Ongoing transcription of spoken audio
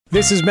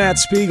This is Matt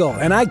Spiegel,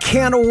 and I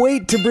can't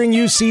wait to bring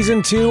you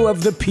Season 2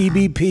 of the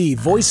PBP,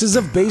 Voices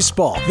of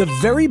Baseball. The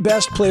very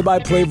best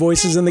play-by-play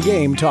voices in the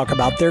game talk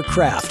about their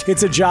craft.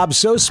 It's a job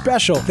so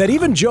special that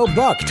even Joe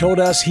Buck told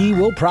us he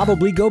will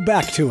probably go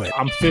back to it.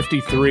 I'm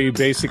 53,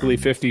 basically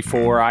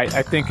 54. I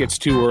think it's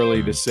too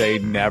early to say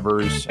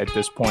nevers at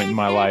this point in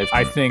my life.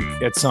 I think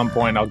at some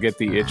point I'll get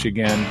the itch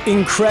again.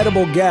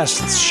 Incredible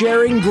guests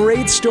sharing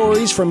great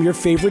stories from your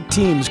favorite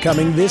teams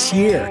coming this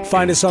year.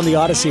 Find us on the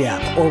Odyssey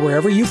app or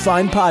wherever you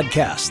find podcasts.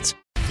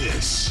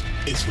 This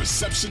is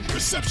Reception,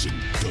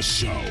 the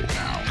show.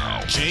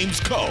 Now, James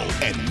Koh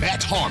and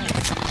Matt Harmon.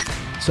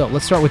 So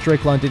let's start with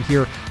Drake London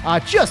here.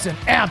 Just an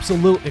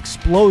absolute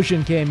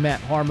explosion game, Matt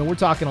Harmon. We're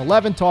talking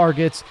 11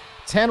 targets,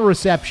 10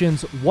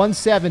 receptions,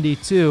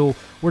 172.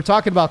 We're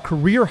talking about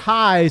career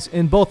highs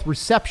in both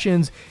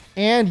receptions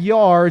and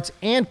yards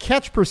and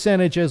catch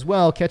percentage as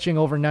well, catching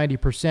over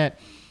 90%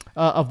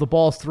 of the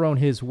balls thrown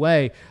his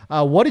way.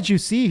 What did you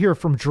see here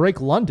from Drake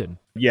London?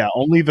 Yeah,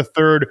 only the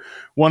third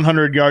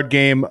 100-yard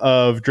game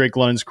of Drake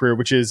London's career,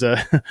 which is,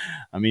 I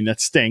mean, that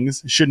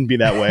stings. Shouldn't be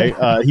that way.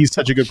 He's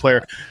such a good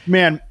player.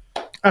 Man,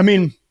 I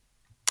mean,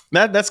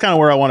 that's kind of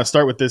where I want to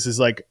start with this is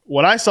like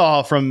what I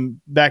saw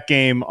from that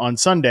game on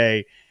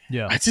Sunday.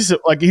 Yeah, it's just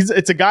like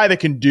it's a guy that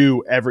can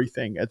do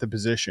everything at the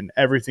position,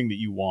 everything that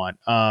you want.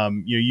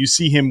 You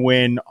see him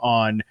win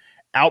on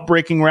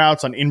out-breaking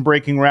routes, on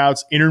in-breaking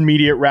routes,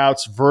 intermediate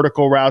routes,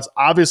 vertical routes.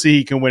 Obviously,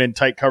 he can win in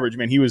tight coverage.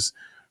 Man, he was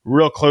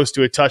real close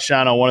to a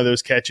touchdown on one of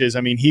those catches.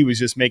 I mean, he was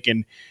just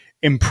making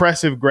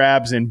impressive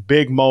grabs in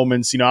big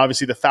moments. You know,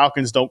 obviously the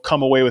Falcons don't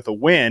come away with a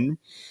win,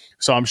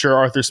 so I'm sure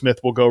Arthur Smith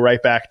will go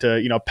right back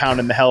to,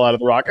 pounding the hell out of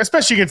the rock,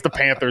 especially against the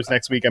Panthers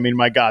next week. I mean,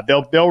 my God,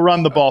 they'll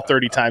run the ball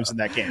 30 times in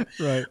that game.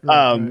 Right.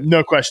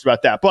 No question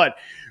about that. But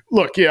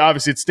look, yeah,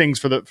 obviously it stings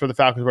for the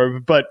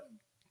Falcons, but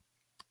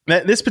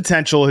this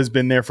potential has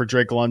been there for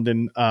Drake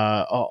London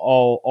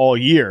all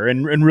year,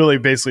 and really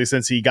basically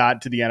since he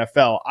got to the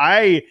NFL.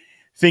 I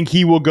think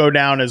he will go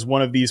down as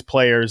one of these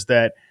players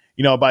that,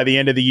 by the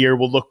end of the year,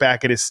 we'll look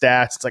back at his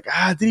stats. It's like,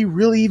 did he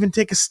really even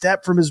take a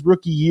step from his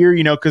rookie year?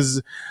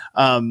 Because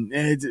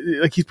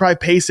he's probably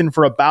pacing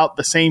for about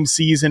the same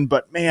season.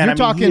 But man,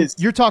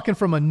 you're talking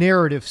from a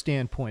narrative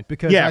standpoint,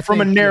 because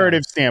from a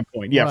narrative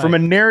standpoint, right. From a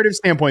narrative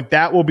standpoint,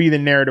 that will be the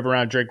narrative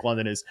around Drake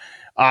London is,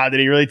 did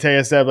he really take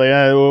a step?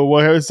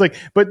 It's like,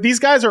 but these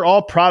guys are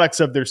all products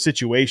of their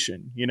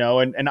situation,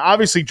 and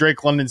obviously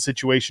Drake London's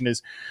situation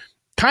is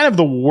kind of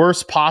the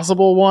worst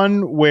possible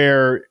one,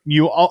 where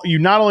you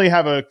not only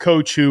have a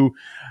coach who,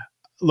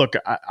 look,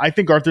 I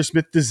think Arthur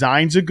Smith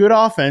designs a good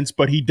offense,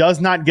 but he does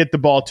not get the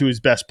ball to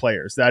his best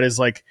players. That is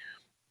like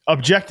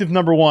objective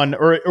number one,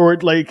 or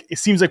like it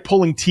seems like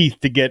pulling teeth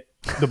to get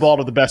the ball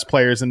to the best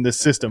players in this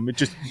system. It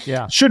just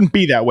shouldn't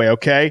be that way,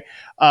 okay?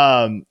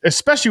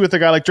 Especially with a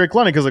guy like Drake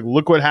London, because like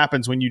look what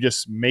happens when you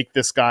just make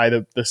this guy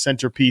the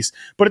centerpiece.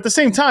 But at the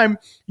same time,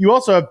 you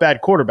also have bad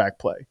quarterback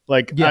play.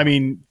 I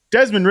mean,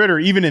 Desmond Ridder,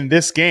 even in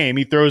this game,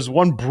 he throws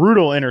one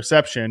brutal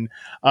interception,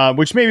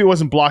 which maybe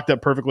wasn't blocked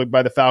up perfectly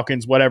by the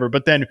Falcons, whatever.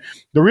 But then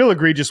the real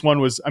egregious one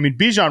was,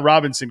 Bijan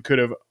Robinson could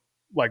have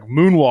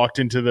moonwalked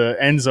into the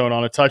end zone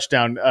on a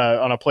touchdown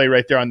on a play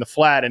right there on the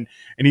flat, and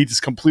he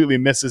just completely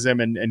misses him,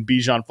 and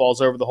Bijan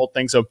falls over the whole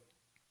thing. So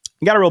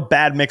you got a real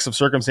bad mix of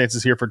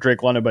circumstances here for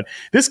Drake London, but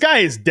this guy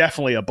is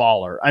definitely a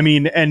baller. I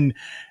mean, and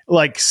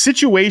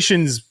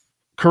situations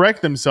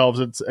correct themselves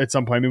at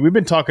some point. I mean, we've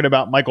been talking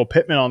about Michael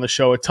Pittman on the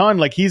show a ton.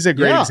 He's a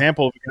great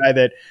example of a guy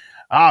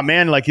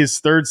that, his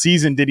third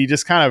season, did he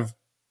just kind of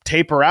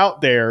taper out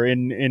there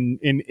in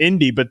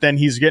Indy, but then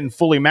he's getting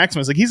fully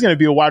maximized. He's going to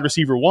be a wide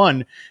receiver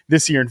 1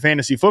 this year in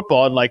fantasy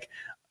football.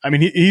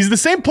 And he's the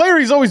same player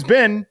he's always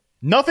been.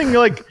 Nothing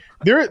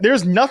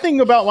there's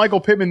nothing about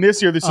Michael Pittman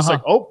this year that's just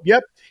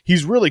yep,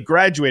 he's really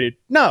graduated.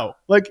 No,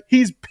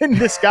 he's been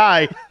this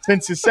guy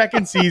since his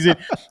second season.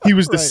 He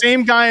was the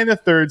same guy in the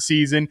third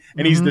season,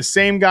 and he's the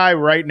same guy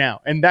right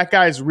now. And that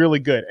guy's really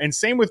good. And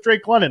same with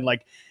Drake London.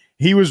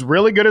 He was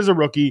really good as a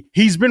rookie.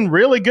 He's been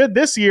really good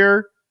this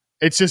year.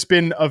 It's just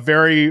been a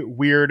very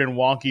weird and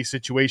wonky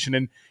situation.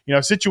 And,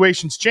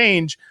 situations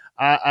change.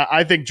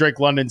 I think Drake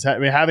London's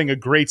having a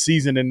great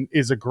season and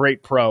is a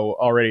great pro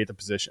already at the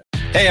position.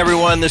 Hey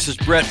everyone, this is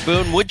Brett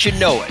Boone. Would you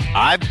know it?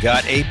 I've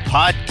got a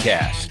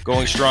podcast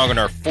going strong in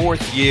our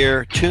 4th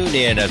year. Tune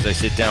in as I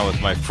sit down with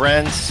my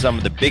friends, some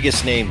of the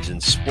biggest names in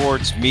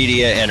sports,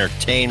 media,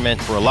 entertainment,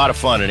 for a lot of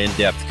fun and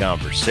in-depth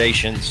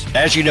conversations.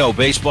 As you know,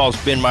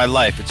 baseball's been my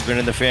life. It's been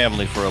in the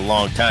family for a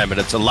long time, but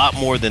it's a lot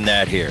more than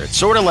that here. It's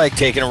sort of like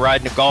taking a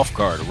ride in a golf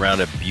cart around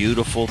a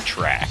beautiful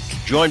track.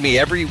 Join me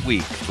every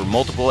week for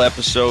multiple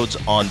episodes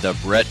on the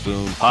Brett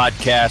Boone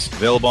Podcast,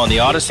 available on the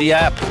Odyssey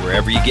app or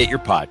wherever you get your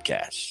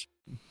podcasts.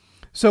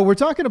 So we're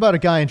talking about a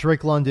guy in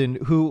Drake London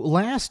who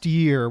last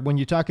year, when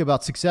you talk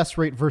about success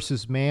rate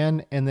versus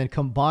man, and then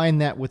combine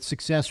that with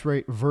success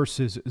rate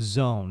versus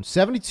zone,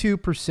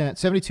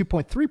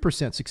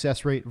 72.3%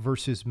 success rate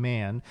versus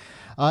man,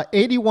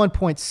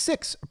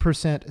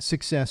 81.6%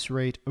 success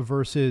rate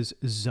versus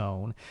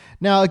zone.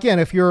 Now, again,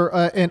 if you're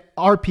an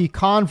RP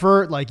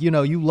convert, like, you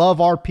love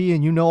RP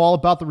and you know all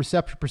about the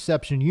reception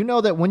perception, you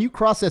know that when you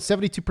cross that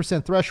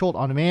 72% threshold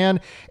on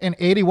man and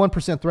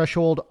 81%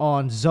 threshold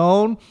on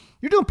zone,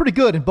 you're doing pretty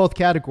good in both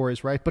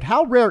categories, right? But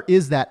how rare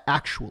is that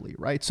actually,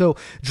 right? So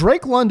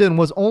Drake London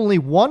was only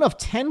one of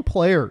 10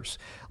 players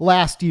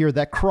last year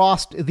that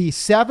crossed the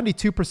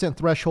 72%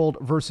 threshold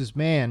versus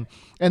man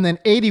and then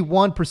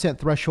 81%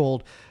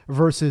 threshold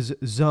versus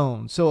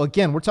zone. So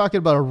again, we're talking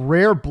about a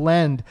rare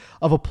blend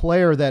of a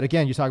player that,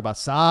 again, you talk about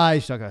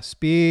size, you talk about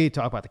speed,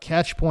 talk about the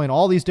catch point,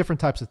 all these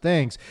different types of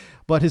things.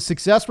 But his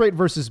success rate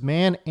versus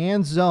man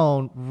and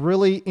zone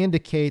really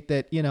indicate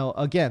that,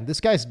 again,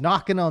 this guy's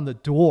knocking on the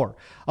door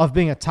of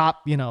being a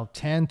top,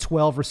 10,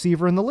 12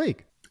 receiver in the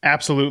league.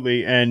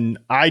 Absolutely. And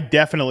I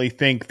definitely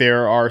think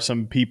there are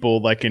some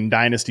people like in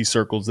dynasty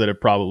circles that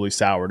have probably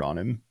soured on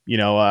him.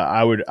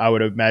 I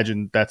would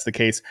imagine that's the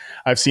case.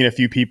 I've seen a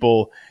few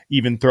people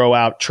even throw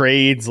out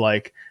trades.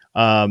 Like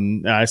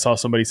I saw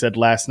somebody said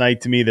last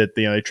night to me that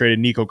they traded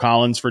Nico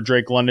Collins for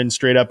Drake London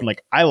straight up. And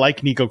like, I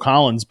like Nico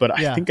Collins, but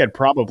I think I'd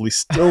probably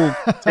still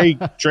take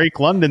Drake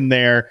London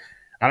there.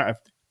 I don't know.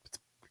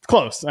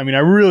 Close. I mean, I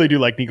really do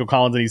like Nico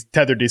Collins, and he's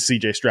tethered to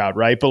CJ Stroud,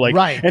 right? But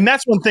and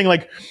that's one thing,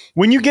 like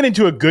when you get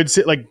into a good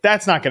sit, like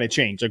that's not going to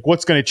change. Like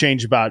what's going to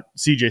change about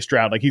CJ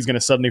Stroud? Like he's going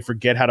to suddenly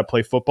forget how to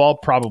play football?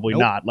 Probably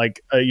not.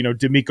 Like,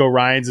 D'Amico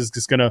Ryans is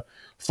just going to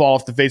fall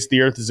off the face of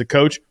the earth as a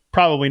coach?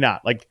 Probably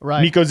not. Like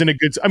Nico's in a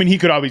good, I mean, he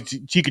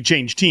could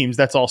change teams.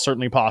 That's all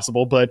certainly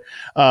possible, but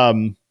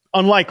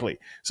unlikely.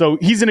 So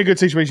he's in a good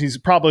situation. He's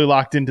probably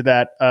locked into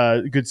that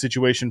good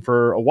situation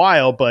for a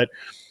while, but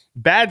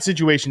bad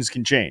situations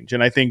can change.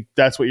 And I think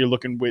that's what you're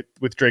looking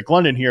with Drake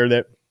London here,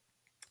 that,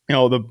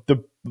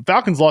 the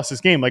Falcons lost this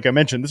game. Like I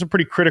mentioned, this is a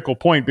pretty critical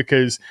point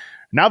because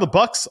now the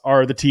Bucs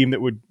are the team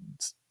that would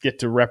get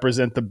to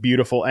represent the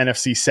beautiful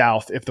NFC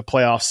South if the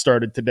playoffs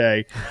started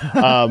today.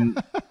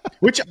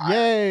 Which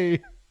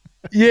yay.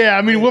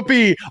 I mean,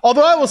 whoopee.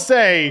 Although I will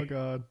say,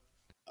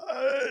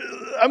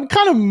 I'm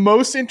kind of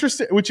most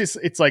interested, which is,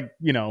 it's like,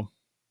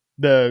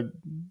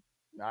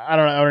 I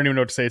don't even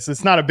know what to say.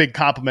 It's not a big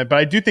compliment, but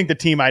I do think the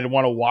team I'd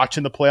want to watch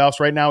in the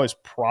playoffs right now is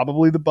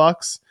probably the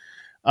Bucs.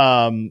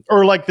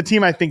 Or like the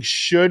team I think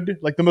should,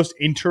 like the most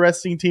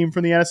interesting team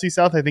from the NFC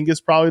South, I think is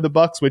probably the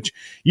Bucs, which,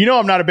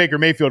 I'm not a Baker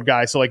Mayfield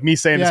guy. So like me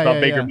saying this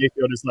about Baker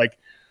Mayfield is like,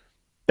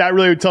 that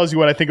really tells you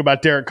what I think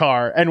about Derek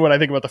Carr and what I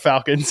think about the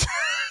Falcons.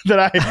 That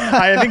I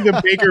think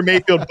the Baker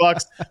Mayfield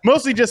Bucs,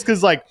 mostly just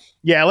because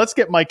let's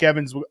get Mike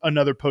Evans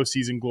another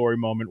postseason glory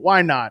moment.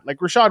 Why not? Like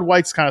Rachaad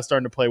White's kind of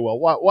starting to play well.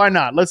 Why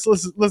not? Let's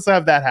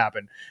have that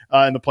happen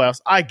in the playoffs,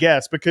 I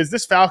guess, because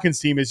this Falcons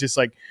team is just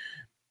like,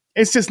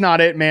 it's just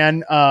not it,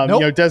 man.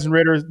 Nope. Desmond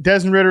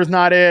Ritter's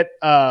not it.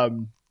 I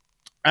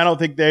don't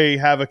think they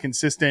have a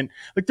consistent,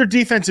 like their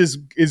defense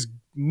is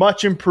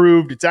much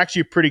improved. It's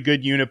actually a pretty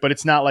good unit, but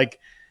it's not like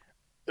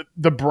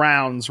the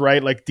Browns,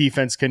 right? Like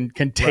defense can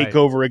take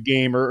over a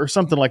game or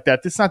something like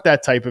that. It's not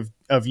that type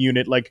of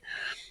unit. Like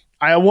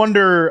I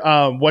wonder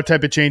what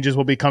type of changes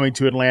will be coming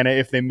to Atlanta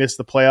if they miss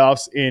the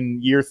playoffs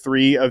in year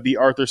 3 of the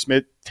Arthur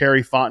Smith,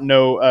 Terry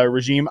Fontenot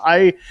regime.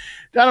 I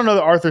don't know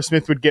that Arthur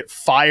Smith would get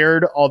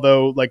fired,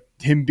 although like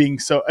him being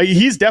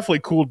he's definitely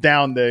cooled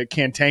down the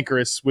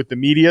cantankerous with the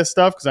media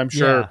stuff. Cause I'm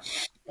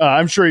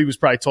sure he was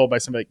probably told by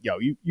somebody, yo,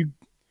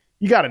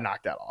 you got to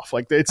knock that off.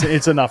 Like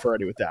it's enough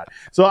already with that.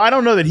 So I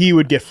don't know that he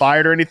would get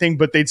fired or anything,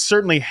 but they'd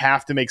certainly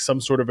have to make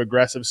some sort of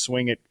aggressive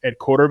swing at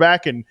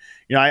quarterback. And,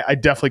 I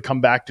definitely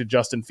come back to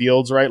Justin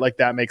Fields, right? Like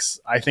that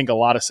makes, I think, a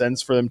lot of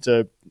sense for them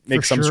to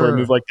make some sort of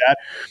move like that.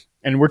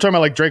 And we're talking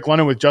about like Drake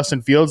London with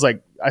Justin Fields.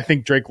 Like I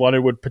think Drake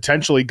London would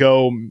potentially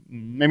go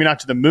maybe not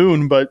to the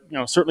moon, but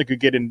certainly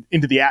could get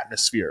into the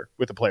atmosphere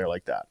with a player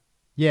like that.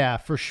 Yeah,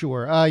 for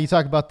sure. You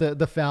talk about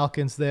the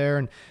Falcons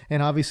there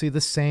and obviously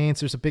the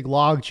Saints. There's a big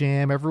log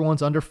jam.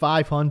 Everyone's under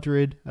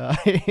 500 in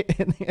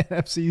the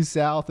NFC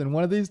South, and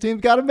one of these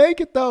teams got to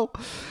make it, though.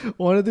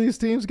 One of these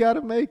teams got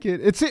to make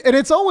it.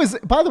 It's always,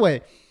 by the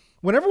way,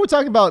 whenever we're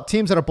talking about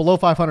teams that are below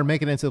 500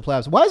 making it into the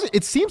playoffs, why is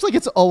it seems like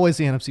it's always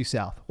the NFC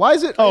South. Why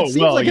is it? It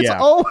seems like it's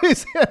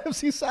always the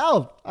NFC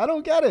South. I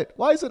don't get it.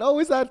 Why is it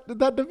always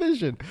that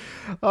division?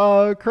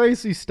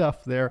 Crazy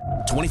stuff there.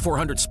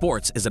 2400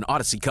 Sports is an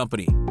Odyssey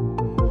company.